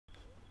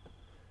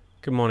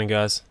Good morning,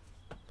 guys.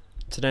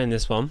 Today in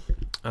this one,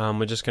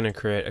 we're just going to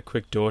create a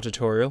quick door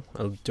tutorial,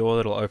 a door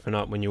that'll open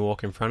up when you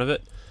walk in front of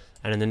it,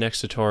 and in the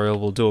next tutorial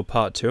we'll do a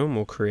part 2 and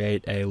we'll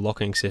create a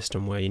locking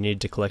system where you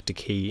need to collect a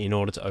key in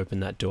order to open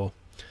that door.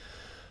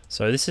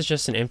 So this is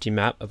just an empty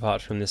map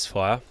apart from this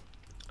flyer,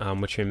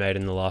 which we made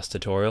in the last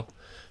tutorial.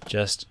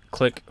 Just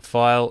click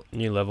File,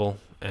 New Level,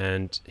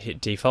 and hit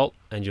Default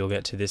and you'll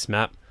get to this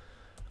map.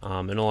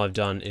 And all I've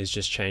done is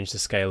just change the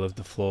scale of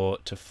the floor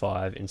to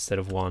 5 instead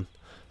of 1.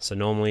 So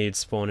normally you'd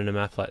spawn in a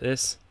map like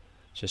this,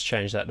 just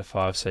change that to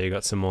 5 so you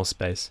got some more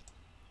space.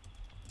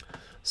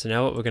 So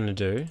now what we're going to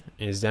do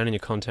is down in your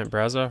content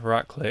browser,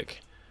 right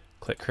click,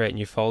 click create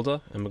new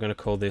folder, and we're going to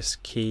call this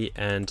key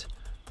and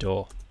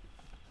door.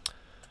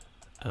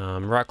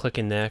 Right click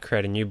in there,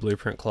 create a new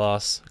blueprint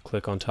class,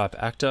 click on type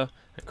actor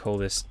and call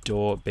this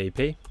door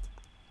BP.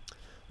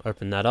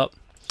 Open that up,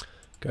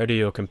 go to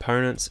your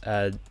components,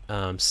 add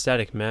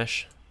static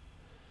mesh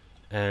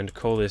and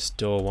call this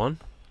door 1.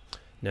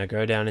 Now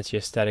go down into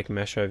your static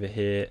mesh over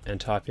here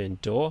and type in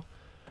door,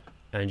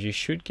 and you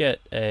should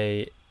get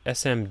a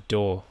SM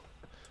door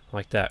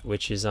like that,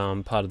 which is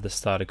part of the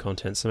starter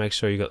content, so make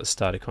sure you got the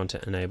starter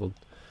content enabled.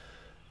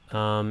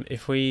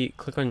 If we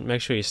click on, make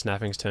sure your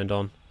snapping's turned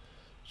on,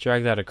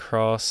 drag that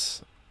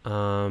across,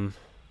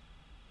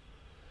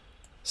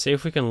 see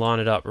if we can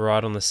line it up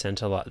right on the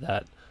center like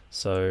that.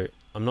 So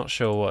I'm not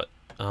sure what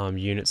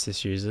units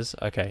this uses.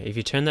 Okay, if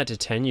you turn that to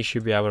 10 you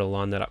should be able to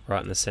line that up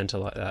right in the center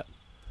like that.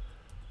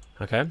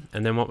 Okay,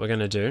 and then what we're going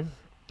to do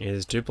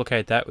is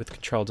duplicate that with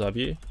Control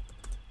W,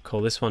 call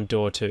this one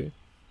door 2,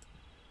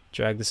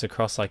 drag this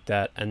across like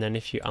that, and then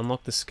if you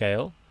unlock the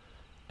scale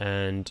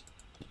and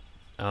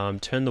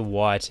turn the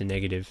Y to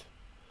negative,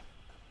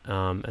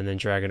 and then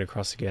drag it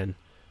across again,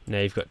 now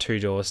you've got 2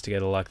 doors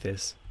together like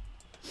this.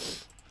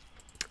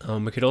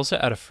 We could also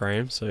add a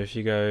frame, so if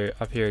you go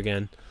up here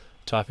again,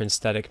 type in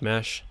static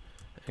mesh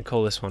and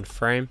call this one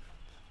frame,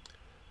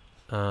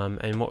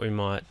 and what we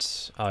might,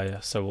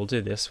 so we'll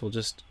do this, we'll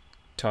just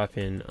type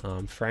in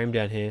frame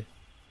down here,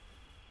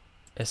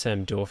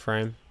 SM door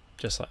frame,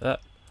 just like that.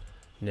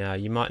 Now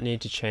you might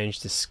need to change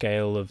the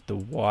scale of the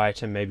Y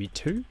to maybe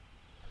 2.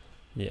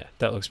 Yeah,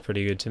 that looks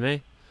pretty good to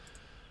me.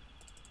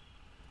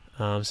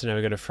 So now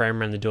we've got a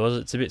frame around the doors.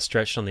 It's a bit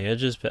stretched on the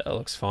edges, but it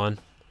looks fine.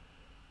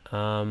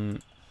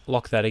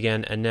 Lock that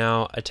again, and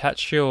now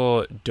attach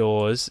your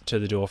doors to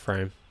the door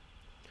frame,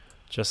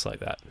 just like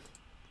that.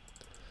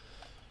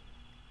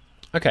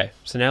 Okay,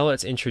 so now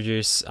let's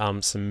introduce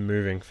some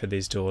moving for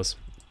these doors.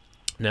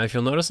 Now if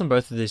you'll notice on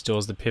both of these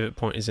doors the pivot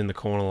point is in the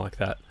corner like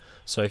that.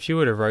 So if you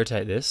were to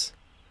rotate this,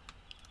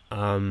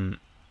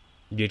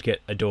 you'd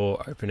get a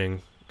door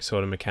opening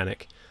sort of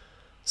mechanic.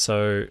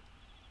 So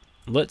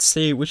let's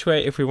see which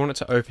way, if we want it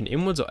to open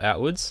inwards or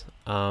outwards.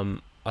 I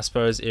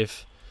suppose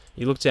if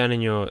you look down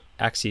in your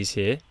axes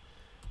here,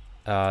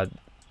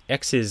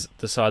 X is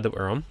the side that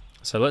we're on.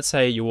 So let's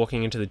say you're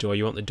walking into the door,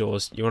 you want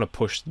to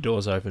push the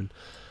doors open.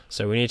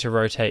 So we need to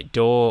rotate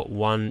door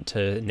 1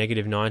 to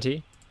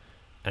 -90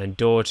 and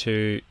door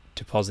 2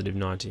 to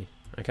 +90.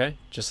 Okay,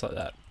 just like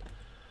that.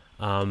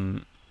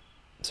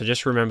 So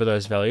just remember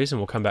those values and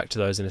we'll come back to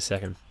those in a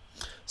second.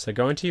 So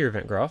go into your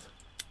event graph,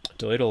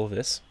 delete all of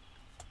this,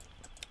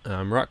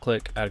 right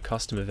click, add a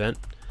custom event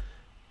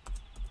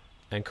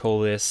and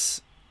call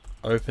this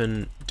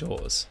open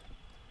doors.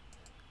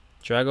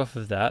 Drag off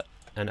of that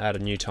and add a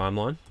new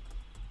timeline.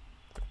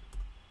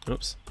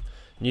 Oops.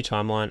 New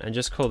timeline, and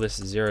just call this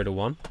 0 to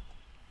 1.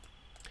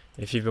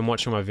 If you've been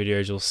watching my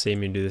videos you'll see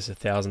me do this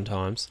 1,000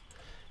 times.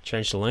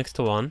 Change the length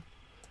to 1,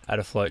 add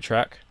a float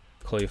track,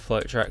 call your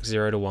float track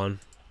 0 to 1,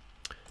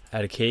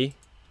 add a key,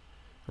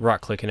 right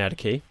click and add a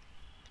key.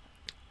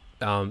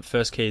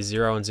 First key is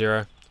 0 and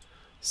 0,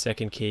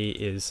 second key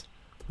is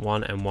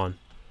 1 and 1.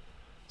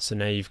 So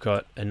now you've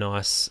got a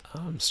nice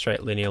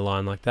straight linear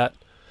line like that.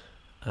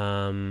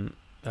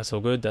 That's all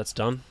good, that's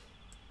done.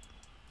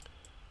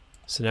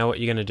 So now what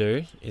you're going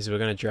to do is we're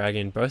going to drag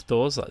in both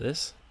doors like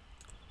this,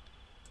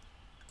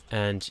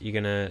 and you're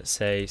going to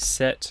say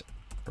set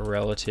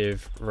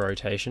relative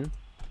rotation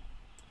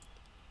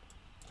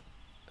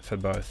for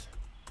both,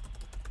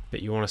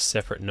 but you want a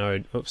separate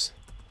node. Oops,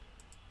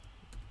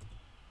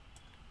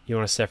 you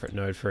want a separate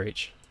node for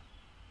each.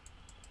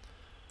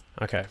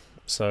 Okay,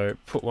 so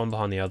put one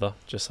behind the other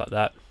just like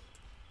that,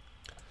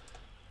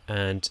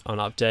 and on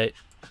update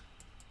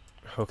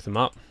hook them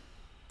up.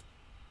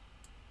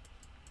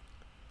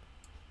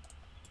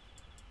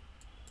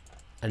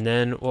 And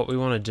then what we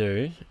want to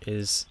do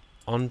is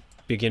on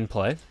begin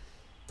play,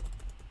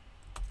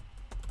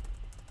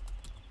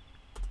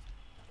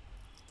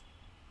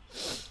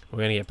 we're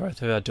going to get both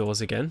of our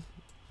doors again,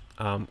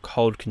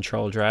 hold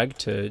control drag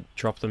to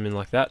drop them in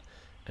like that,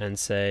 and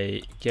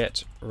say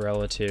get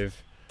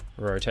relative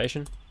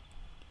rotation,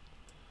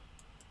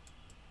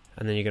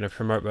 and then you're going to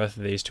promote both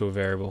of these to a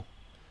variable.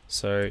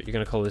 So you're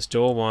going to call this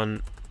door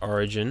 1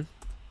 origin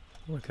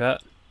like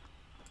that,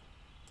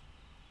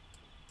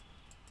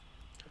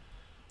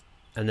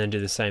 and then do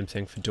the same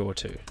thing for door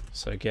 2.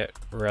 So get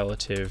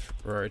relative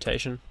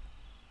rotation,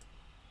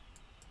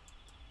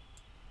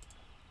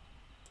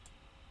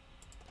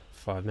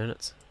 5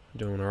 minutes.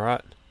 Doing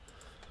alright.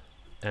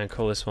 And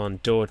call this one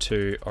door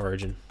to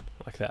origin,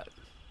 like that.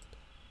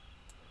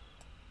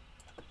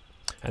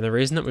 And the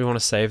reason that we want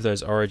to save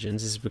those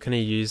origins is we're going to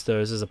use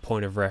those as a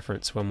point of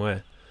reference when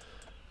we're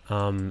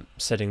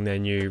setting their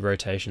new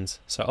rotations.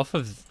 So off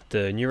of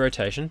the new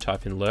rotation,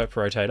 type in lerp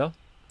rotator.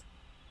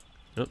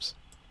 Oops.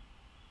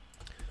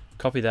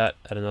 Copy that,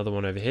 add another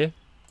one over here.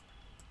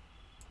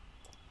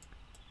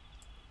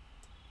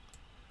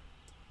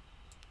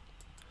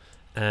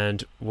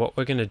 And what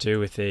we're going to do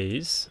with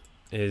these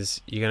is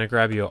you're going to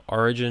grab your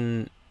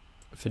origin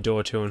for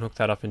door 2 and hook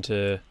that up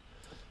into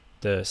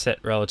the set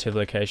relative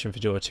location for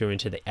door 2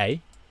 into the A,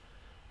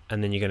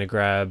 and then you're going to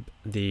grab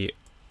the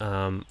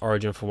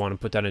origin for 1 and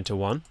put that into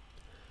 1.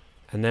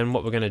 And then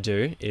what we're going to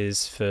do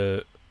is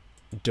for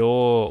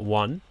door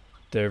 1,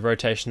 the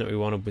rotation that we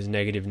wanted was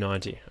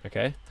 -90.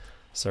 Okay,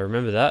 so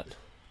remember that,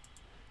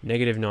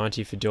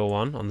 -90 for door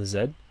 1 on the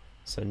Z,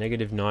 so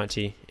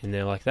 -90 in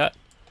there like that,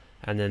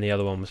 and then the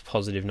other one was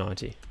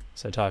 +90,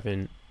 so type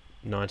in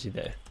 90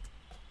 there.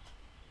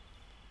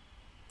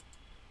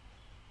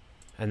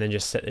 And then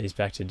just set these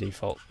back to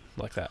default,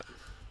 like that.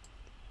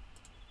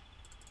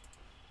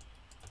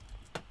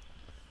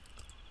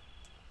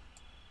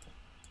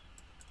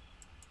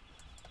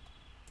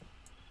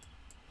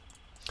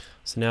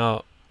 So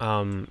now,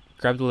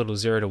 grab the little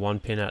 0 to 1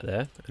 pin out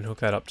there and hook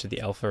that up to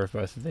the alpha of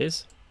both of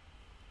these.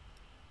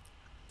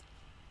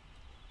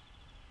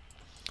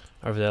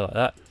 Over there like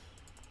that.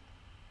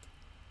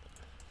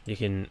 You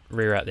can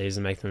reroute these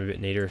and make them a bit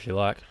neater if you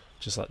like,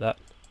 just like that.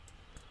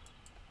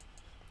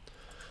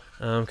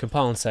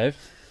 Compile and save.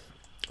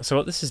 So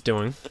what this is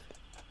doing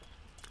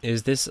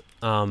is this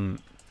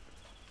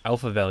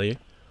alpha value,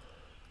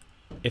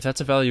 if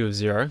that's a value of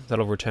 0,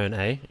 that'll return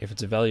A. If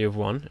it's a value of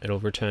 1, it'll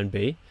return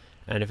B.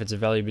 And if it's a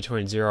value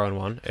between 0 and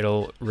 1,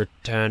 it'll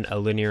return a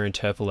linear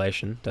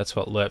interpolation. That's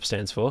what lerp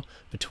stands for,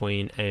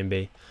 between A and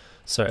B.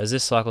 So as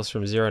this cycles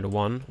from 0 to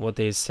 1, what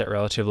these set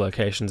relative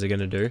locations are going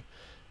to do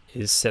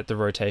is set the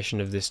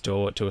rotation of this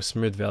door to a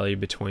smooth value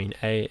between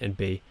A and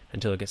B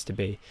until it gets to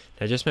B.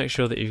 Now just make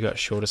sure that you've got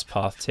shortest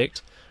path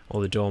ticked,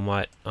 or the door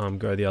might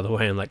go the other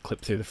way and like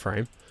clip through the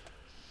frame.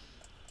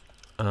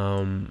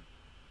 And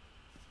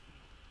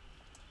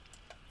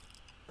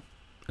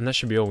that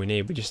should be all we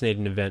need. We just need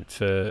an event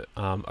for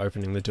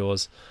opening the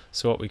doors.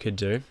 So what we could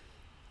do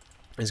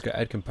is go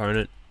add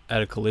component,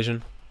 add a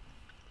collision,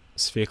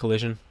 sphere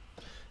collision,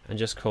 and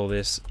just call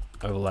this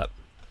overlap.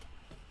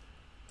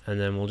 And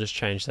then we'll just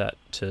change that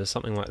to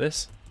something like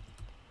this.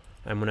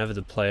 And whenever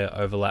the player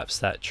overlaps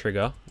that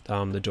trigger,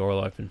 the door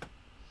will open.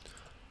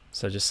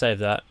 So just save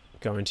that,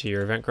 go into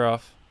your event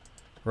graph,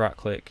 right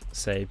click,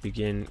 say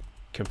begin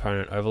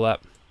component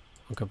overlap,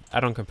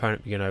 add on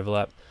component begin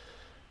overlap.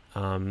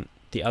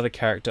 The other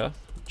character,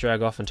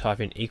 drag off and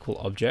type in equal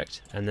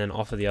object, and then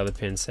off of the other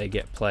pin say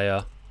get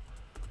player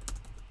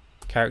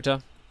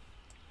character,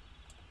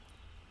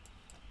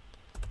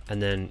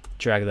 and then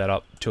drag that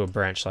up to a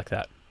branch like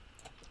that.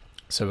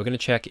 So we're going to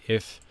check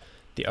if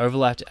the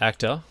overlapped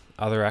actor,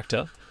 other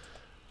actor,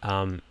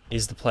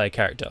 is the player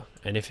character.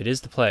 And if it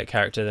is the player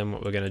character, then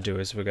what we're going to do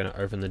is we're going to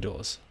open the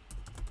doors.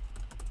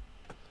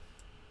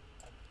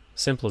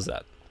 Simple as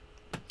that.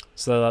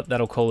 So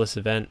that'll call this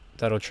event,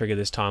 that'll trigger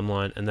this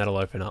timeline, and that'll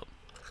open up.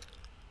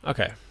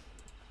 Okay.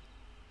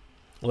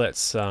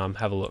 Let's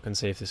have a look and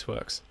see if this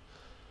works.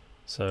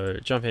 So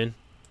jump in.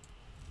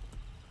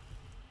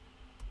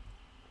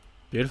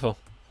 Beautiful.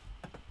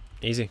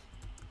 Easy.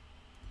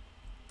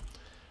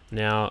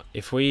 Now,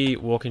 if we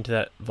walk into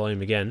that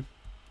volume again,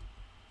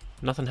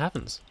 nothing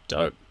happens.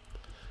 Dope.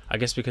 I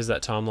guess because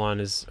that timeline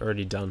is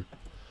already done.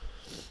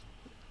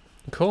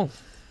 Cool.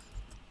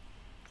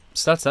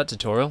 So that's that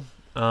tutorial.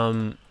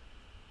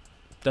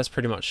 That's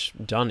pretty much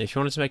done. If you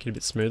wanted to make it a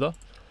bit smoother,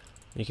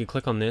 you can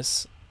click on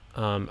this,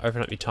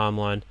 open up your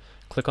timeline,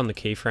 click on the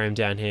keyframe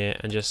down here,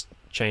 and just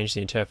change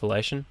the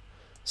interpolation.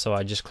 So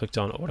I just clicked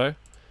on auto.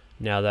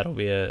 Now that'll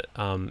be a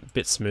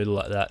bit smoother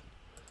like that,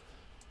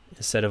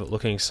 instead of it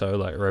looking so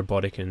like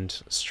robotic and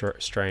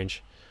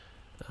strange.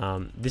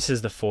 This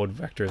is the forward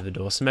vector of the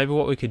door. So maybe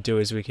what we could do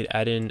is we could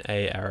add in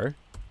a arrow.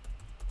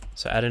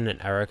 So add in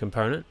an arrow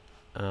component,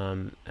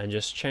 and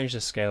just change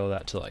the scale of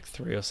that to like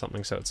 3 or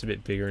something, so it's a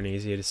bit bigger and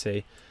easier to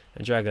see,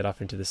 and drag that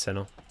up into the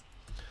center.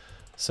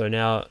 So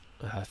now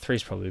 3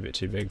 is probably a bit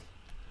too big.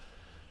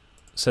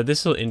 So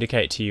this will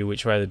indicate to you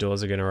which way the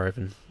doors are going to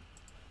open.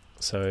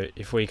 So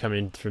if we come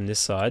in from this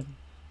side,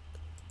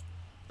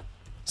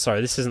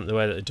 sorry, this isn't the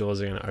way that the doors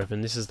are going to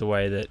open, this is the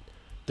way that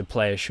the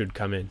player should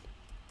come in,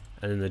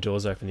 and then the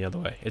doors open the other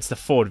way. It's the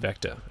forward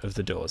vector of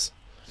the doors.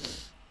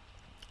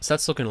 So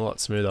that's looking a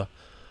lot smoother.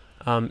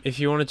 If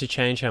you wanted to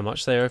change how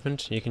much they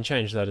opened, you can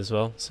change that as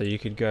well. So you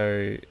could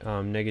go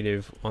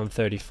negative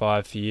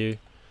 135 for you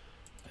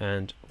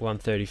and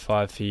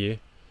 135 for you.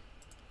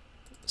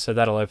 So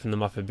that'll open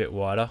them up a bit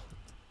wider.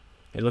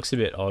 It looks a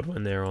bit odd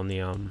when they're on the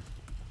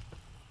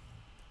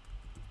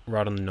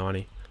right on the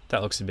 90.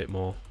 That looks a bit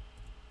more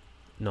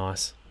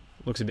nice.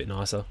 Looks a bit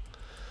nicer.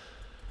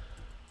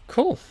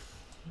 Cool.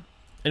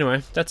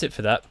 Anyway, that's it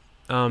for that.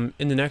 In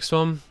the next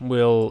one,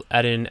 we'll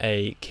add in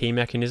a key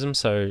mechanism,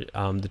 so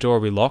the door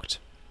will be locked,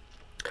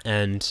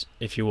 and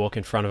if you walk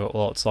in front of it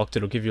while it's locked,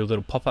 it'll give you a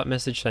little pop-up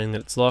message saying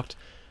that it's locked.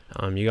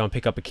 You go and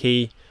pick up a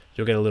key,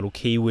 you'll get a little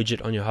key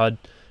widget on your HUD,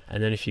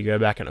 and then if you go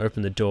back and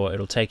open the door,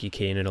 it'll take your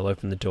key and it'll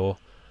open the door.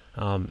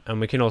 And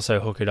we can also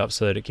hook it up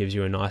so that it gives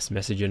you a nice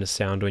message and a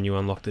sound when you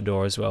unlock the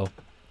door as well.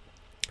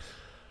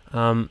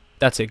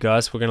 That's it,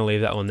 guys. We're going to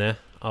leave that one there.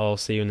 I'll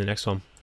see you in the next one.